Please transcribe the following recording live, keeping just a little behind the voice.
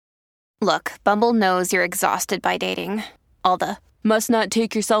Look, Bumble knows you're exhausted by dating. All the must not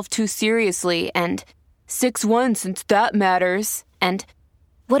take yourself too seriously and 6'1" since that matters. And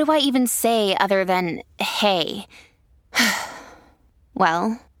what do I even say other than hey?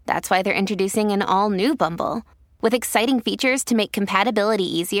 Well, that's why they're introducing an all-new Bumble with exciting features to make compatibility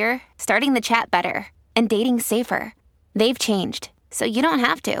easier, starting the chat better, and dating safer. They've changed, so you don't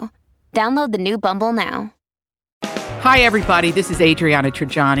have to. Download the new Bumble now. Hi, everybody. This is Adriana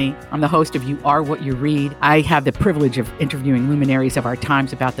Trajani. I'm the host of You Are What You Read. I have the privilege of interviewing luminaries of our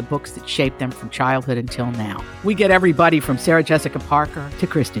times about the books that shaped them from childhood until now. We get everybody from Sarah Jessica Parker to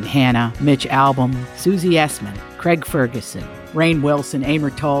Kristen Hanna, Mitch Albom, Susie Essman, Craig Ferguson, Rainn Wilson,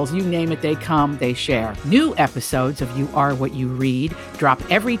 Amor Tolls, you name it, they come, they share. New episodes of You Are What You Read drop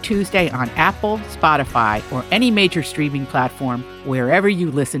every Tuesday on Apple, Spotify, or any major streaming platform wherever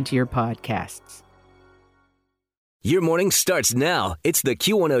you listen to your podcasts. Your morning starts now. It's the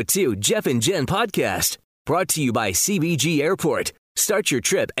Q102 Jeff and Jen podcast brought to you by CBG Airport. Start your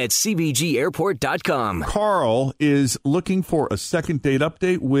trip at CBGAirport.com. Carl is looking for a second date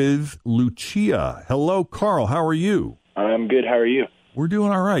update with Lucia. Hello, Carl. How are you? I'm good. How are you? We're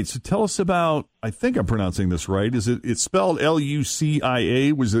doing all right. So tell us about, I think I'm pronouncing this right. It's spelled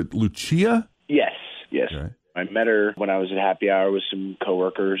Lucia? Was it Lucia? Yes. Okay. I met her when I was at happy hour with some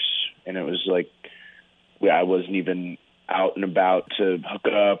coworkers, and it was like I wasn't even out and about to hook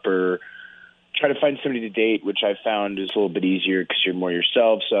up or try to find somebody to date, which I found is a little bit easier because you're more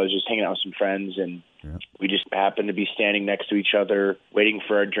yourself. So I was just hanging out with some friends, and we just happened to be standing next to each other, waiting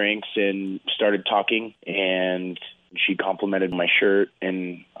for our drinks, and started talking. And she complimented my shirt,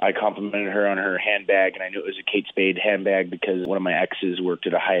 and I complimented her on her handbag. And I knew it was a Kate Spade handbag because one of my exes worked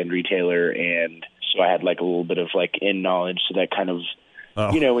at a high-end retailer, and so I had like a little bit of like in knowledge. So that kind of,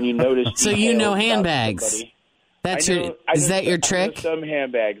 when you notice. So you know handbags. Is that your trick? I know some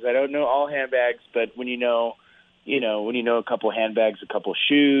handbags. I don't know all handbags, but when you know a couple handbags, a couple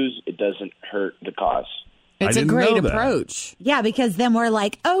shoes, it doesn't hurt the cause. It's a great approach. Yeah, because then we're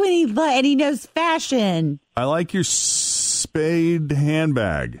like, oh, and he knows fashion. I like your Spade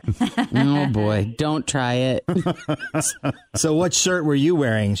handbag. Oh, boy. Don't try it. So what shirt were you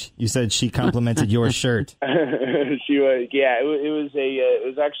wearing? You said she complimented your shirt. She was, it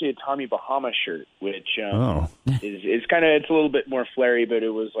was actually a Tommy Bahama shirt, which is kind of, it's a little bit more flary, but it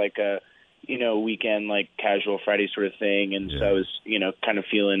was like a, weekend, like casual Friday sort of thing. And so I was, kind of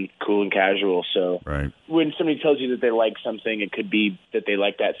feeling cool and casual. So when somebody tells you that they like something, it could be that they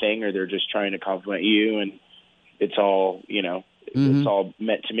like that thing or they're just trying to compliment you. And it's all, it's all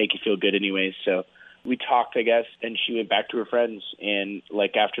meant to make you feel good anyways. So we talked, I guess, and she went back to her friends. And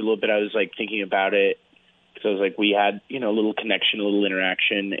like after a little bit, I was like thinking about it. So I was like, we had, a little connection, a little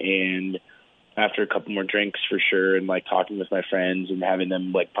interaction. And after a couple more drinks for sure, and like talking with my friends and having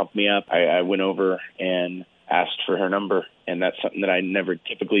them like pump me up, I went over and asked for her number. And that's something that I never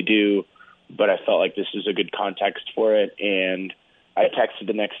typically do, but I felt like this was a good context for it. And I texted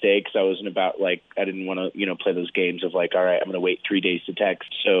the next day because I wasn't about like, I didn't want to, play those games of like, all right, I'm going to wait 3 days to text.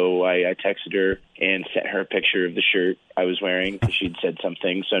 So I texted her and sent her a picture of the shirt I was wearing because she'd said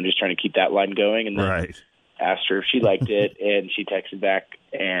something. So I'm just trying to keep that line going. And then asked her if she liked it, and she texted back,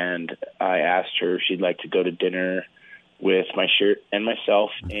 and I asked her if she'd like to go to dinner with my shirt and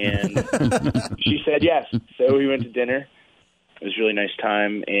myself, and she said yes. So we went to dinner. It was a really nice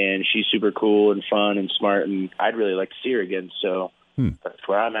time, and she's super cool and fun and smart, and I'd really like to see her again, so that's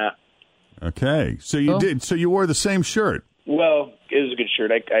where I'm at. Okay. So you did. So you wore the same shirt. Well, it was a good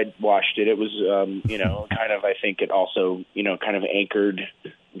shirt. I washed it. It was, kind of, I think it also, kind of anchored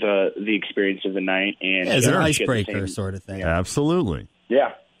the experience of the night. And as an icebreaker sort of thing. Yeah. Absolutely.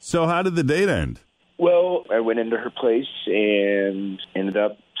 Yeah. So how did the date end? Well, I went into her place and ended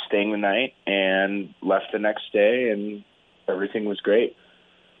up staying the night and left the next day, and everything was great.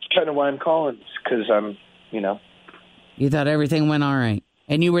 It's kind of why I'm calling, because I'm, You thought everything went all right,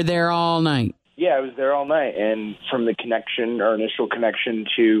 and you were there all night. Yeah, I was there all night, and from the connection, our initial connection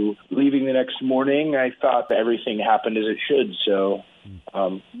to leaving the next morning, I thought that everything happened as it should, so,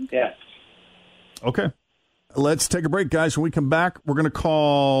 yeah. Okay. Let's take a break, guys. When we come back, we're going to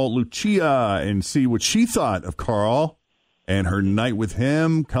call Lucia and see what she thought of Carl and her night with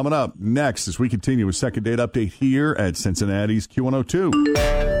him. Coming up next as we continue with Second Date Update here at Cincinnati's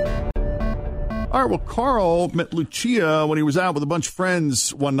Q102. All right, well, Carl met Lucia when he was out with a bunch of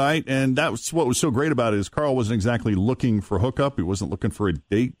friends one night, and that was what was so great about it is Carl wasn't exactly looking for a hookup. He wasn't looking for a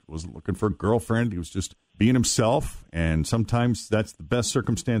date, wasn't looking for a girlfriend. He was just being himself, and sometimes that's the best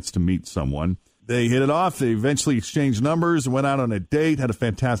circumstance to meet someone. They hit it off. They eventually exchanged numbers and went out on a date, had a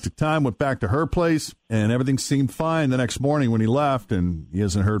fantastic time, went back to her place, and everything seemed fine the next morning when he left, and he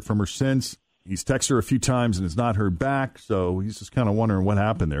hasn't heard from her since. He's texted her a few times and has not heard back, so he's just kind of wondering what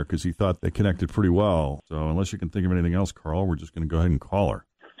happened there because he thought they connected pretty well. So unless you can think of anything else, Carl, we're just going to go ahead and call her.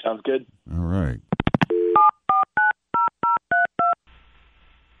 Sounds good. All right.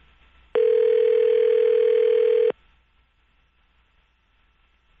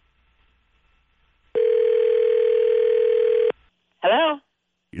 Hello?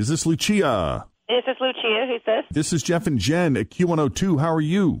 Is this Lucia? Is this Lucia? Who's this? This is Jeff and Jen at Q102. How are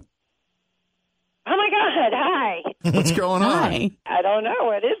you? Oh, my God. Hi. What's going on? Hi. I don't know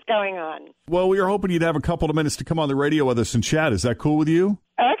what is going on. Well, we were hoping you'd have a couple of minutes to come on the radio with us and chat. Is that cool with you?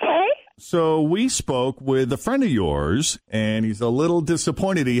 Okay. So we spoke with a friend of yours, and he's a little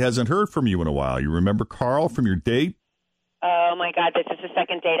disappointed he hasn't heard from you in a while. You remember Carl from your date? Oh, my God. This is a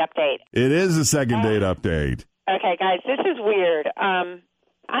second date update. It is a second date update. Okay, guys. This is weird. I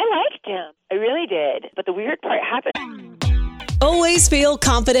liked him. I really did. But the weird part happened. Always feel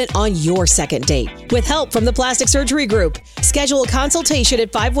confident on your second date. With help from the Plastic Surgery Group. Schedule a consultation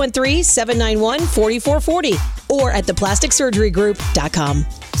at 513-791-4440 or at theplasticsurgerygroup.com.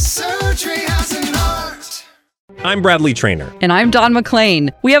 Surgery has an art. I'm Bradley Trainer. And I'm Don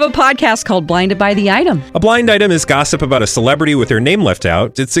McClain. We have a podcast called Blinded by the Item. A blind item is gossip about a celebrity with their name left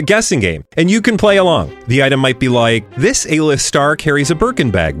out. It's a guessing game, and you can play along. The item might be like, this A-list star carries a Birkin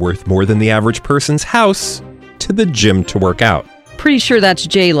bag worth more than the average person's house to the gym to work out. Pretty sure that's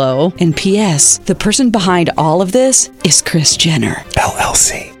J-Lo. And P.S. the person behind all of this is Kris Jenner,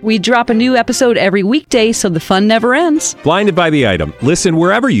 LLC. We drop a new episode every weekday so the fun never ends. Blinded by the Item. Listen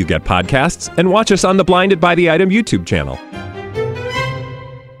wherever you get podcasts and watch us on the Blinded by the Item YouTube channel.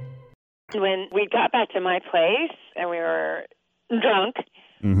 When we got back to my place and we were drunk,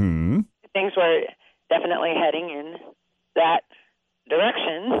 things were definitely heading in that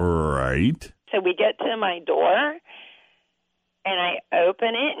direction. Right. So we get to my door, and I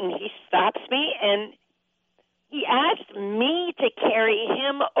open it, and he stops me, and he asked me to carry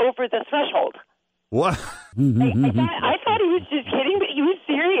him over the threshold. What? I thought he was just kidding, but he was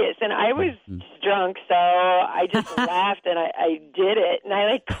serious, and I was drunk, so I just laughed, and I did it, and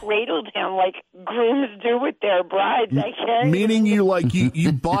I cradled him like grooms do with their brides. Meaning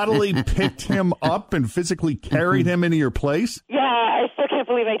you bodily picked him up and physically carried him into your place? Yeah, I still can't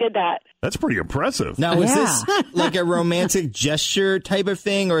believe I did that. That's pretty impressive. Now, is this like a romantic gesture type of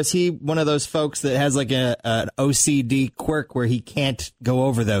thing, or is he one of those folks that has like an OCD quirk where he can't go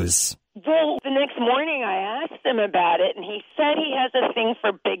over those? Well, the next morning I asked him about it, and he said he has a thing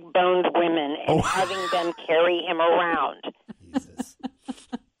for big-boned women and having them carry him around. Jesus.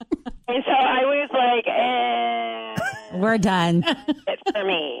 And so I was like, we're done. It's for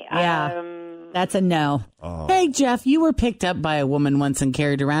me. Yeah. That's a no. Oh. Hey, Jeff, you were picked up by a woman once and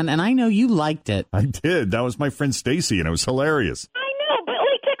carried around, and I know you liked it. I did. That was my friend Stacy, and it was hilarious. I know, but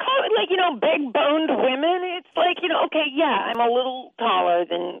to call it big-boned women, it's okay, yeah, I'm a little taller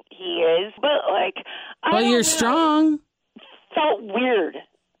than he is, but well, you're strong. Felt weird.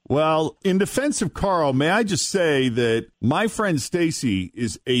 Well, in defense of Carl, may I just say that my friend Stacy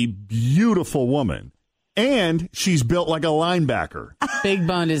is a beautiful woman, and she's built like a linebacker. Big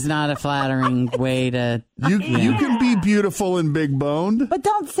boned is not a flattering way to... You can be beautiful and big boned. But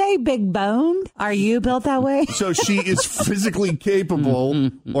don't say big boned. Are you built that way? So she is physically capable,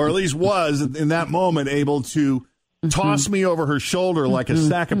 or at least was in that moment, able to toss me over her shoulder like a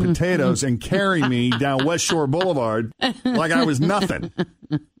sack of potatoes and carry me down West Shore Boulevard like I was nothing.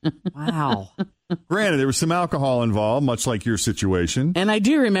 Wow. Granted, there was some alcohol involved, much like your situation. And I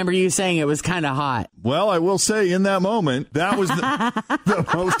do remember you saying it was kind of hot. Well, I will say in that moment, that was the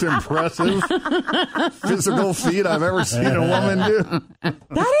most impressive physical feat I've ever seen a woman do.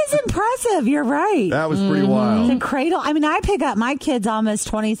 That is impressive. You're right. That was pretty wild. To cradle. I mean, I pick up my kid's almost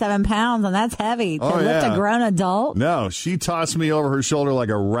 27 pounds, and that's heavy. To lift a grown adult. No, she tossed me over her shoulder like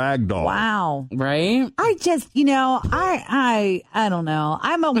a rag doll. Wow. Right? I just, I don't know.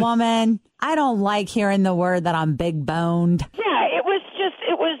 I'm a woman. I don't like hearing the word that I'm big boned. Yeah, it was just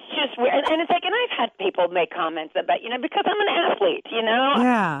weird. And it's and I've had people make comments about, because I'm an athlete,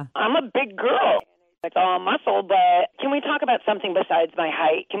 Yeah. I'm a big girl. It's all muscle, but can we talk about something besides my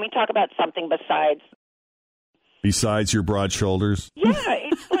height? Can we talk about something besides your broad shoulders? Yeah,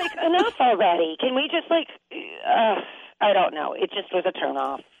 it's enough already. Can we just I don't know. It just was a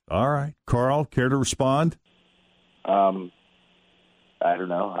turnoff. All right. Carl, care to respond? I don't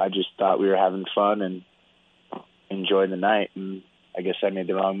know. I just thought we were having fun and enjoying the night, and I guess I made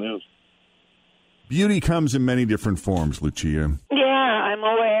the wrong move. Beauty comes in many different forms, Lucia. Yeah, I'm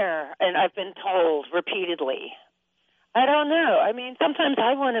aware. I've been told repeatedly. I don't know. I mean, sometimes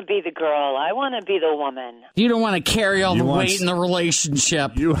I want to be the girl. I want to be the woman. You don't want to carry all the weight in the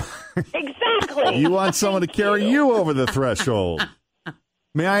relationship. Exactly. You want someone to carry you over the threshold.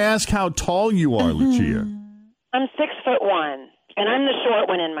 May I ask how tall you are, Lucia? I'm 6'1", and I'm the short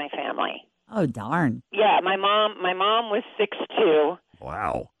one in my family. Oh, darn. Yeah, my mom was 6'2".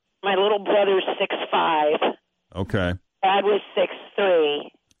 Wow. My little brother's 6'5". Okay. Dad was 6'3".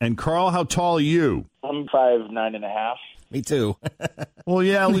 And Carl, how tall are you? I'm 5'9.5". Me too. Well,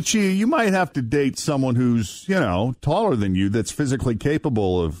 yeah, Lucia, you might have to date someone who's, taller than you that's physically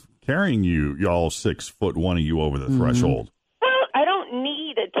capable of carrying y'all 6'1" of you over the threshold. Well, I don't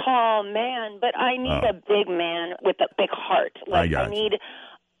need a tall man, but I need a big man with a big heart. I got you.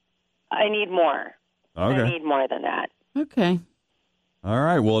 I need more. Okay. I need more than that. Okay. All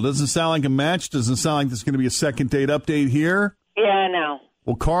right. Well, it doesn't sound like a match. Doesn't sound like there's going to be a second date update here. Yeah, no.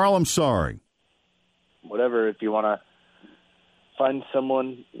 Well, Carl, I'm sorry. Whatever. If you want to find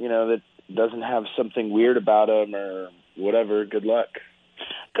someone, that doesn't have something weird about them or whatever, good luck.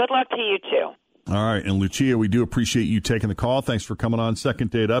 Good luck to you, too. All right. And Lucia, we do appreciate you taking the call. Thanks for coming on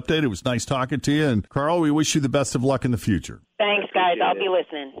Second Date Update. It was nice talking to you. And Carl, we wish you the best of luck in the future. Thanks, guys. I'll be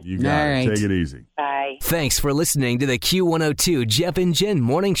listening. You got it. Take it easy. Bye. Thanks for listening to the Q102 Jeff and Jen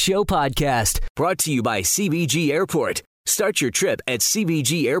Morning Show podcast, brought to you by CBG Airport. Start your trip at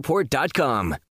CBGAirport.com.